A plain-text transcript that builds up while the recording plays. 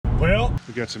Well,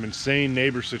 we got some insane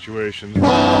neighbor situations.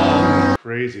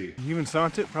 Crazy. You even saw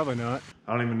it? Probably not.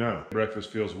 I don't even know. Breakfast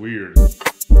feels weird.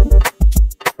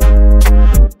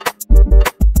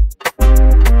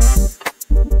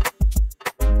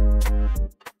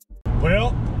 Well,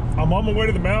 I'm on my way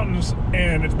to the mountains,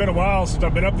 and it's been a while since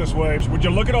I've been up this way. Would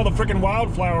you look at all the freaking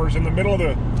wildflowers in the middle of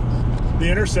the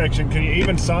intersection? Can you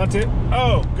even sant it?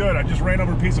 Oh, good. I just ran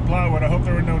over a piece of plywood. I hope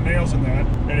there were no nails in that.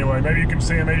 Anyway, maybe you can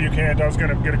see them, maybe you can't. I was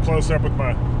going to get a close-up with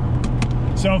my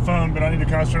cell phone, but I need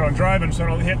to concentrate on driving so I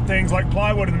don't hit things like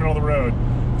plywood in the middle of the road.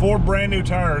 4 brand new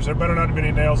tires. There better not have been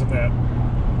any nails in that.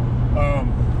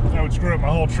 That would screw up my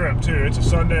whole trip, too. It's a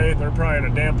Sunday. They're probably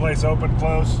in a damn place open,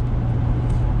 close.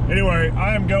 Anyway,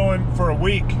 I am going for a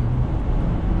week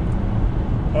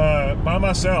by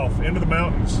myself into the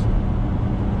mountains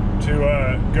to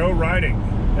go riding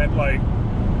at like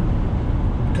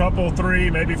a couple, 3,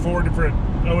 maybe 4 different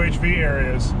OHV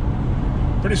areas.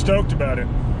 Pretty stoked about it.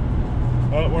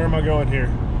 Where am I going here?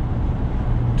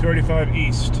 285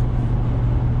 East.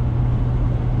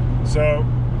 So,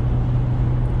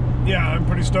 yeah, I'm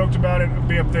pretty stoked about it. I'll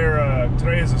be up there,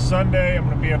 today is a Sunday. I'm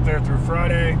gonna be up there through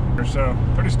Friday or so.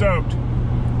 Pretty stoked.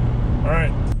 All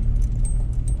right.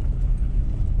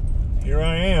 Here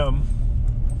I am.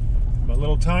 My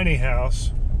little tiny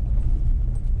house.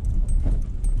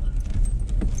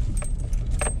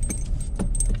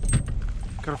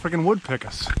 Got a freaking wood pick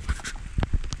us.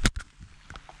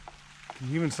 Can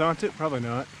you even sant it? Probably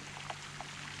not.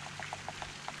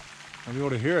 I'll be able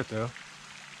to hear it though.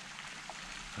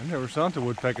 I never sant a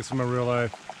woodpecker in my real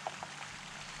life.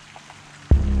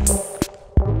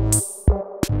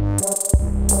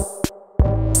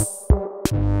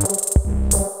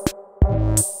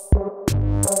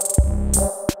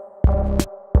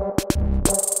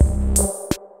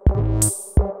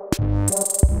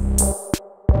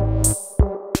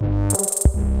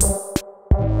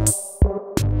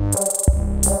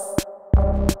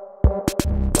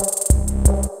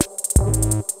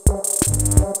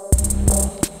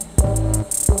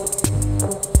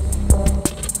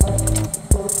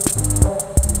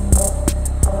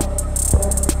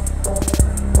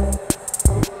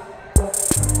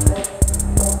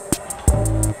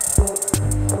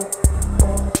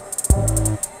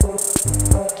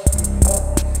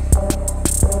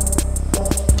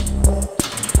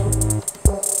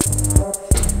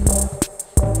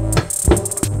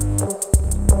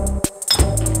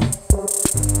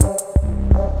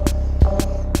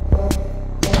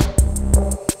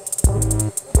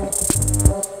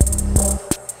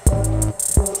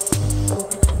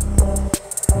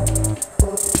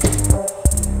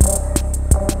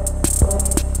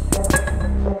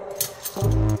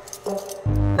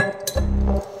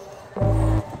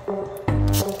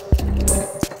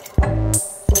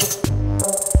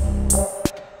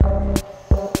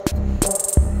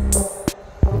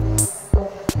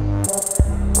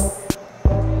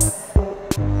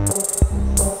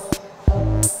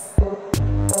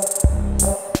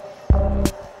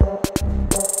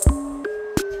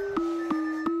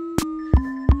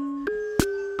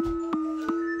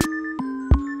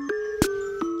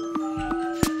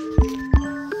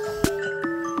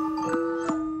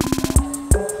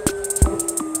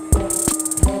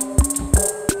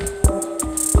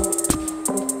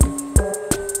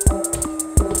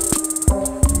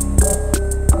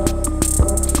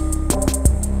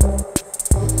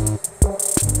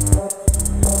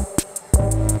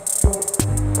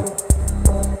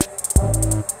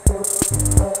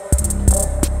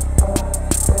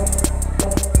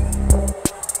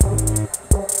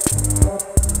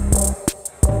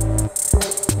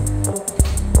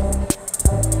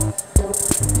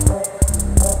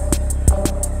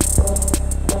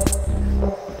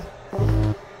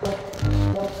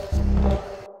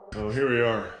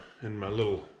 In my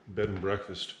little bed and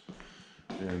breakfast,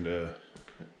 and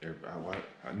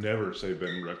I never say bed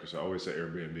and breakfast. I always say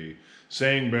Airbnb.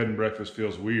 Saying bed and breakfast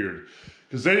feels weird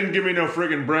because they didn't give me no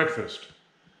friggin' breakfast.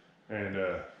 And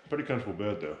pretty comfortable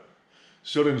bed though.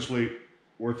 Still didn't sleep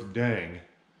worth a dang.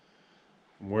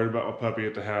 I'm worried about my puppy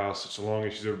at the house. It's the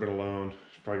longest she's ever been alone.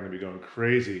 She's probably gonna be going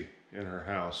crazy in her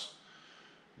house.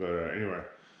 But anyway,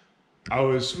 I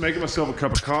was making myself a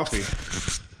cup of coffee.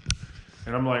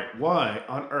 And I'm like, why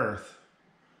on earth,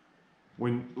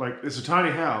 when, like, it's a tiny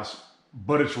house,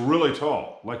 but it's really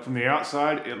tall. Like, from the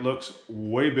outside, it looks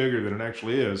way bigger than it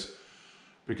actually is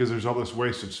because there's all this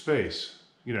wasted space,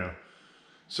 you know.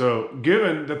 So,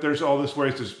 given that there's all this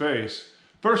wasted space,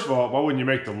 first of all, why wouldn't you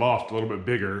make the loft a little bit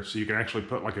bigger so you can actually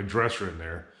put, like, a dresser in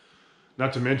there?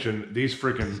 Not to mention, these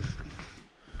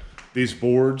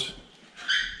boards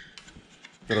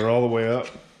that are all the way up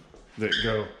that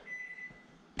go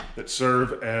that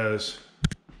serve as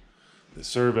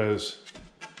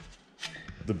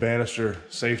the banister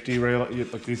safety rail.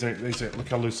 Like these ain't, look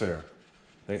how loose they are.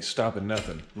 They ain't stopping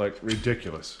nothing. Like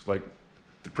ridiculous. Like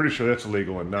I'm pretty sure that's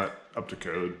illegal and not up to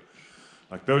code.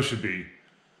 Like those should be.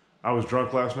 I was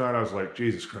drunk last night. I was like,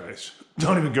 Jesus Christ,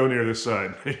 don't even go near this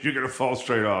side. You're gonna fall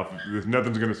straight off.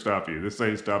 Nothing's gonna stop you. This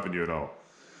ain't stopping you at all.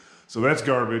 So that's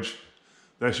garbage.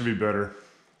 That should be better.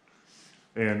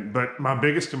 But my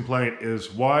biggest complaint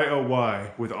is why, oh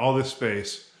why, with all this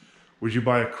space, would you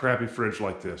buy a crappy fridge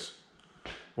like this?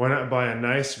 Why not buy a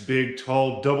nice, big,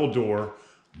 tall, double door?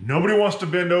 Nobody wants to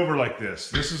bend over like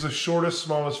this. This is the shortest,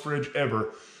 smallest fridge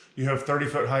ever. You have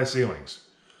 30-foot high ceilings.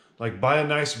 Like buy a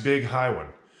nice, big, high one.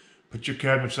 Put your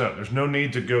cabinets up. There's no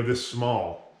need to go this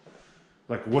small.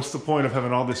 Like what's the point of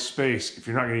having all this space if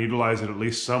you're not gonna utilize it at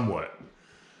least somewhat?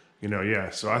 You know, yeah,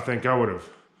 so I think I would have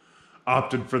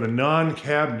opted for the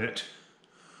non-cabinet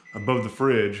above the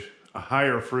fridge, a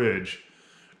higher fridge,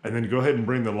 and then go ahead and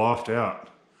bring the loft out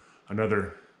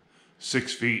another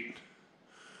 6 feet.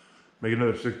 Make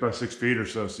another 6 by 6 feet or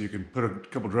so you can put a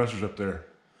couple dressers up there.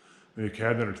 Maybe a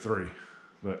cabinet or 3.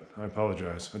 But I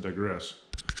apologize, I digress.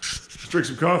 Let's drink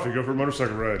some coffee, go for a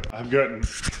motorcycle ride. I've gotten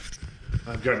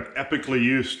epically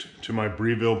used to my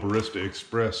Breville Barista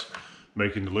Express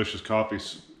making delicious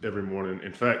coffees every morning.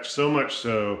 In fact, so much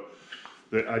so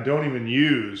that I don't even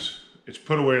use, it's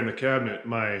put away in the cabinet,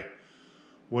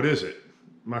 what is it?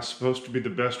 Am I supposed to be the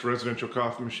best residential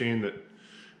coffee machine that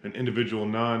an individual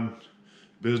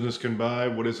non-business can buy?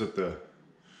 What is it,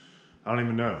 I don't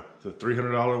even know. The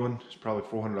 $300 one is probably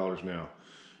 $400 now.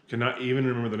 Cannot even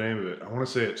remember the name of it. I want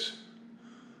to say it's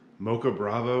Mocha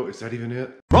Bravo, is that even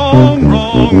it? Wrong,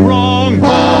 wrong, wrong,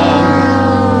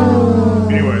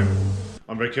 wrong. Anyway,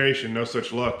 on vacation, no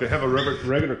such luck. They have a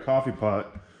regular coffee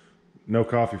pot, no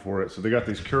coffee for it. So they got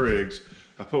these Keurigs.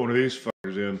 I put one of these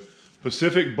fuckers in.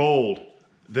 Pacific Bold,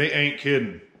 they ain't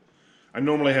kidding. I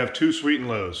normally have 2 sweet and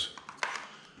lows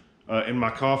in my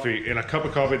coffee, in a cup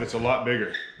of coffee that's a lot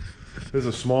bigger. This is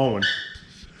a small one,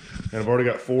 and I've already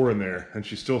got 4 in there, and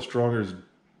she's still strong as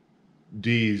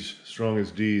D's. Strong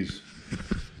as D's.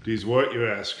 D's what, you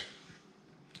ask?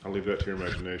 I'll leave that to your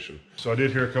imagination. So I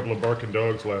did hear a couple of barking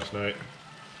dogs last night,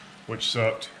 which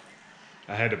sucked.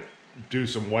 I had to do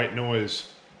some white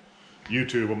noise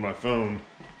YouTube on my phone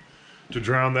to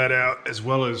drown that out, as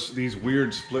well as these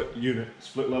weird split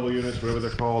level units, whatever they're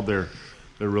called. They're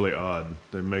really odd.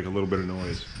 They make a little bit of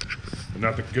noise, but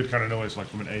not the good kind of noise like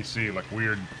from an AC, like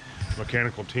weird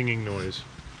mechanical tinging noise.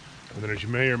 And then, as you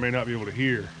may or may not be able to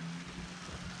hear,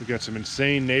 we got some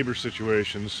insane neighbor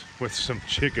situations with some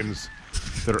chickens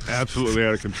that are absolutely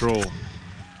out of control.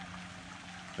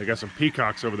 They got some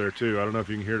peacocks over there too. I don't know if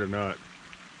you can hear it or not.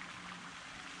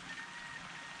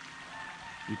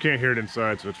 You can't hear it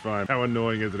inside, so it's fine. How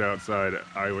annoying is it outside?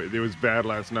 It was bad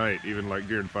last night, even like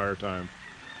during fire time.